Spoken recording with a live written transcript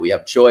We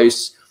have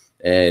choice.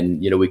 And,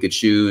 we could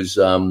choose,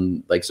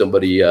 like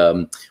somebody,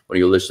 one of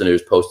your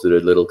listeners posted a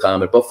little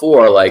comment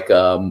before, like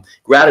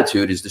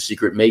gratitude is the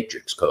secret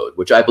matrix code,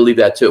 which I believe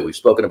that too. We've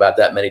spoken about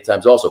that many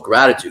times also.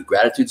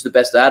 Gratitude's the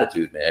best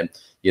attitude, man.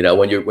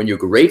 When you're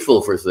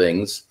grateful for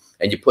things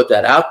and you put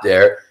that out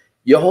there,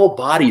 your whole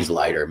body's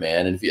lighter,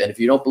 man. And if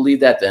you don't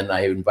believe that, then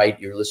I invite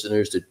your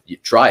listeners to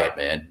try it,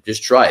 man.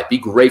 Just try it. Be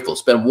grateful.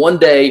 Spend one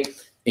day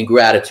in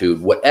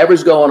gratitude,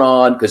 whatever's going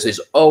on, because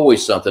there's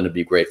always something to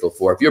be grateful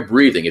for. If you're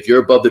breathing, if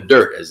you're above the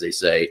dirt, as they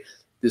say,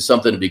 there's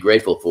something to be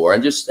grateful for,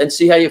 and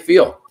see how you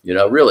feel.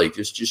 Really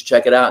just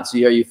check it out and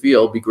see how you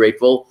feel. Be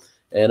grateful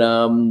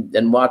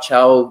and watch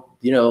how,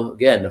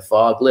 again, the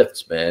fog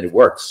lifts, man. It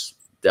works.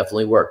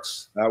 Definitely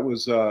works. That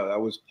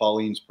was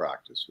Pauline's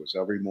practice, was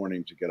every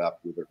morning to get up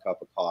with her cup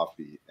of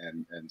coffee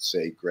and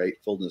say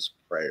gratefulness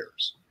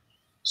prayers.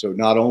 So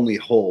not only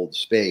hold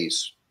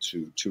space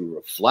to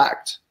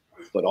reflect,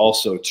 but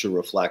also to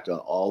reflect on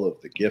all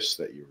of the gifts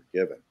that you were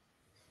given.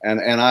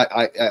 And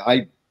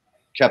I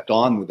kept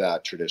on with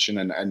that tradition.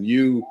 And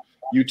you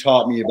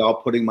taught me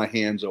about putting my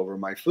hands over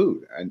my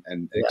food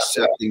and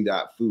accepting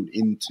that food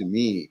into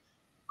me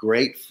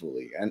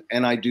gratefully.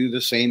 And I do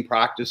the same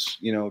practice,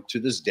 to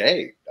this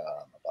day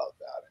about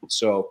that. And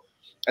so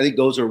I think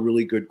those are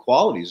really good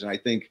qualities. And I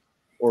think,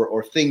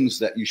 or things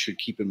that you should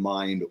keep in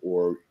mind,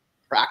 or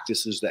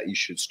practices that you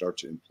should start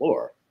to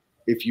employ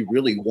if you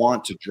really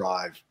want to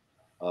drive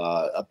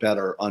a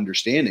better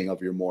understanding of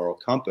your moral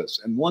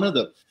compass. And one of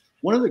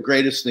the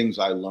greatest things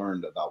I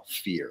learned about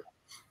fear,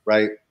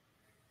 right?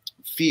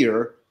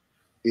 Fear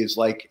is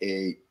like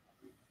a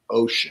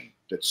ocean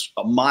that's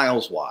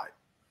miles wide.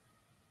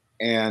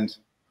 And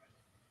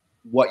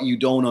what you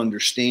don't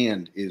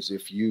understand is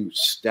if you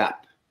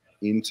step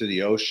into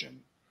the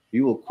ocean,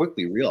 you will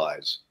quickly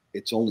realize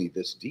it's only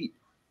this deep.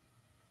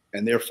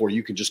 And therefore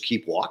you can just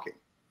keep walking.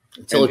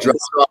 Until it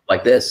drops off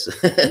like this.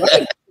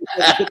 Right.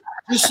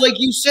 Just like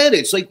you said,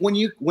 it's like when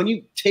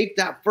you take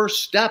that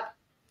first step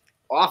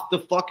off the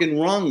fucking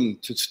rung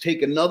to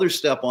take another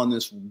step on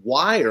this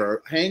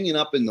wire hanging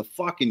up in the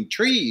fucking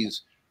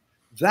trees,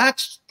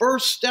 that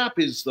first step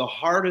is the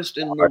hardest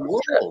in the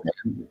world.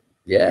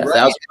 Yeah,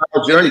 right?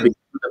 1,000-mile journey begins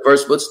with the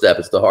first footstep.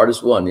 It's the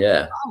hardest one,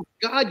 yeah. Oh,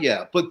 God,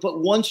 yeah. But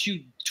once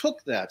you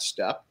took that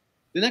step,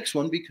 the next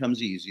one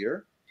becomes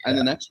easier, and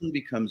the next one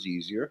becomes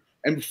easier.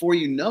 And before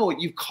you know it,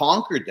 you've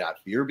conquered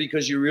that fear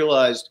because you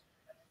realized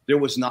there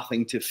was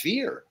nothing to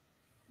fear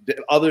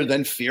other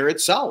than fear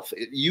itself.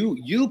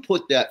 You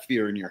put that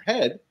fear in your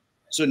head.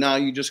 So now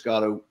you just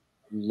got to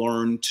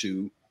learn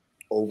to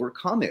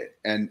overcome it.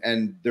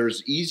 And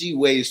there's easy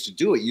ways to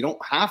do it. You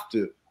don't have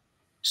to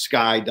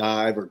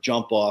skydive or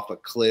jump off a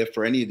cliff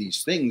or any of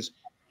these things.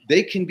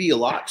 They can be a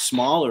lot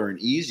smaller and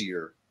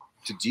easier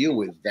to deal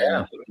with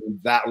than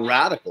that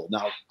radical.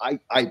 Now, I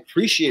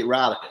appreciate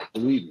radical.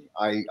 Believe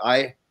me,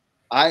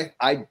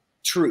 I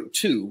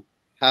too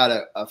had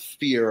a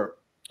fear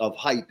of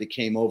height that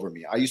came over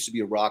me. I used to be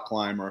a rock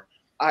climber.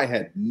 I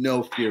had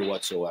no fear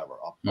whatsoever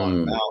up on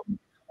a mountain.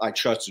 I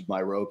trusted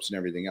my ropes and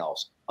everything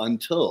else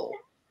until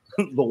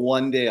the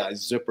one day I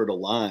zippered a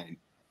line.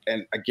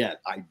 And again,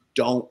 I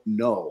don't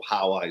know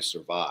how I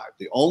survived.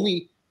 The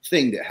only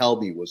thing that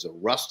held me was a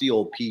rusty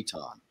old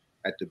piton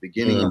at the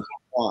beginning of the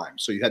climb.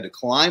 So you had to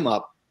climb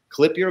up,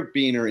 clip your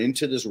beaner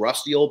into this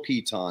rusty old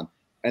piton,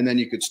 and then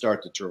you could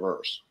start the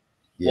traverse.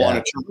 Yeah. Well, on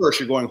a traverse,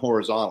 you're going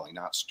horizontally,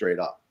 not straight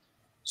up.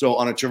 So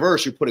on a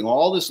traverse, you're putting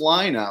all this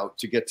line out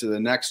to get to the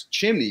next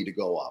chimney to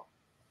go up.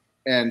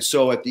 And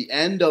so at the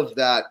end of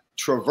that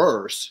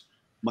traverse,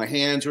 my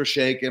hands were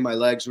shaking, my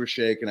legs were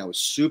shaking. I was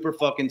super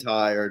fucking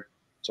tired.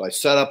 So I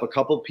set up a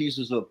couple of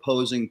pieces of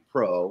opposing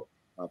pro.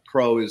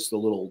 Pro is the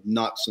little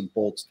nuts and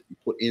bolts that you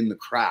put in the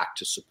crack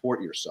to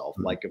support yourself,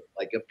 like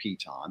a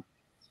piton.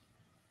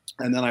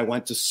 And then I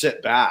went to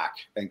sit back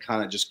and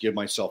kind of just give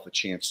myself a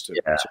chance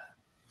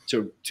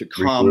to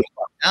calm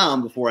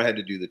down before I had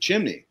to do the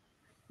chimney.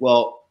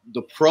 Well,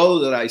 the pro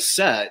that I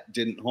set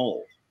didn't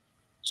hold.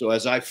 So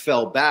as I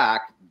fell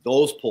back,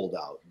 those pulled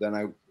out.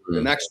 Then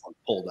the next one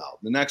pulled out.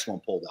 The next one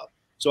pulled out.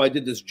 So I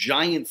did this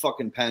giant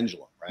fucking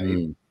pendulum,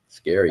 right?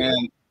 Scary.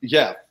 And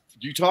yeah,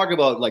 you talk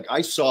about, like,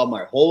 I saw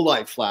my whole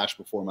life flash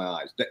before my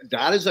eyes.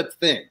 That is a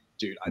thing,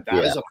 dude.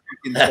 That is a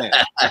freaking thing.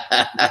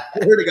 I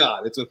swear to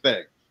God, it's a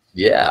thing.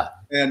 Yeah.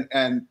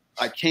 And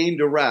I came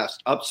to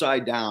rest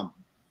upside down,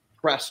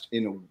 pressed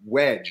in a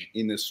wedge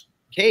in this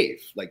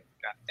cave.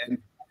 And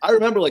I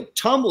remember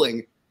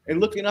tumbling and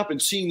looking up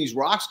and seeing these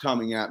rocks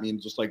coming at me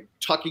and just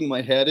tucking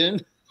my head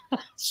in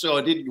so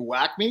it didn't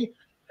whack me.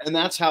 And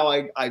that's how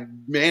I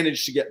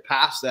managed to get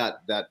past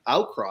that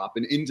outcrop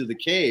and into the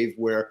cave,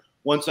 where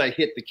once I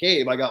hit the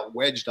cave, I got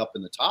wedged up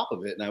in the top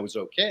of it and I was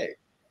okay.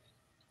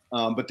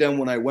 But then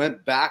when I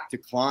went back to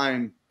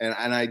climb, and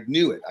I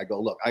knew it, I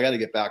go, look, I got to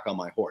get back on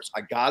my horse.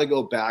 I got to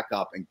go back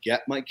up and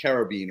get my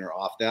carabiner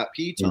off that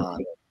piton,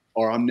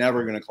 or I'm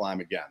never going to climb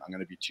again. I'm going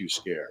to be too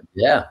scared.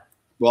 Yeah.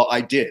 Well,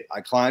 I did.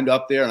 I climbed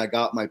up there and I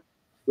got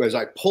as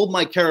I pulled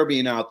my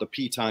carabiner out, the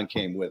piton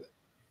came with it.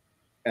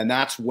 And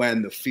that's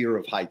when the fear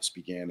of heights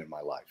began in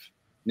my life.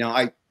 Now,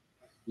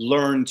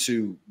 learned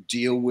to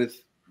deal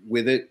with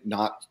it,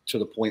 not to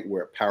the point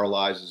where it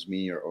paralyzes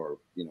me or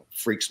you know,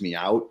 freaks me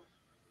out.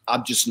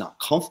 I'm just not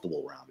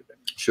comfortable around it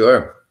anymore.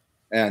 Sure.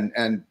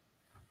 And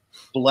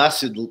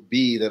blessed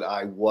be that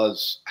I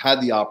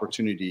had the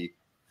opportunity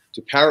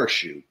to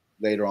parachute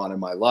later on in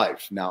my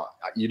life. Now,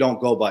 you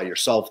don't go by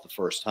yourself the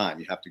first time.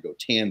 You have to go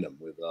tandem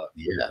with an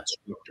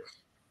instructor.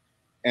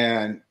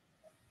 And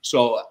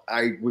so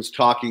I was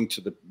talking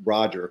to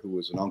Roger, who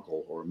was an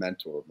uncle or a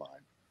mentor of mine,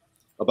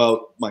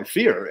 about my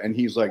fear, and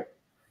he's like,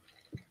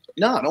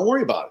 "No, don't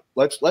worry about it.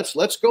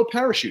 Let's go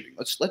parachuting.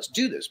 Let's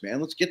do this,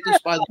 man. Let's get this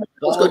by the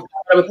balls. Let's go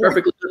have a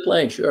perfectly good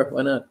plane. Sure,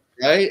 why not?"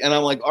 Right? And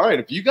I'm like, "All right,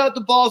 if you got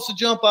the balls to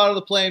jump out of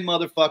the plane,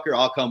 motherfucker,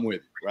 I'll come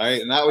with you."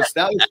 Right? And that was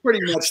pretty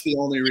much the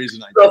only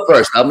reason I did. Go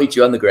first. I'll meet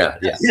you on the ground.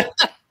 Yeah.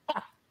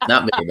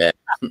 Not me, man.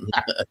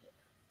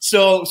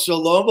 So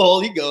lo and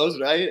behold, he goes,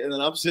 right? And then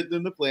I'm sitting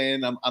in the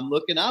plane. I'm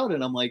looking out,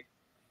 and I'm like,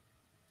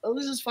 "Oh,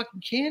 this is fucking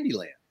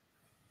Candyland."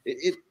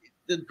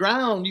 The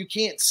ground, you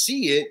can't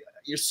see it.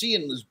 You're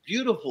seeing this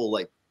beautiful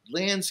like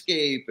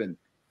landscape, and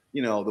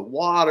you know, the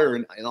water,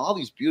 and all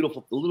these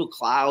beautiful the little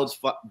clouds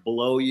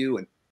below you, and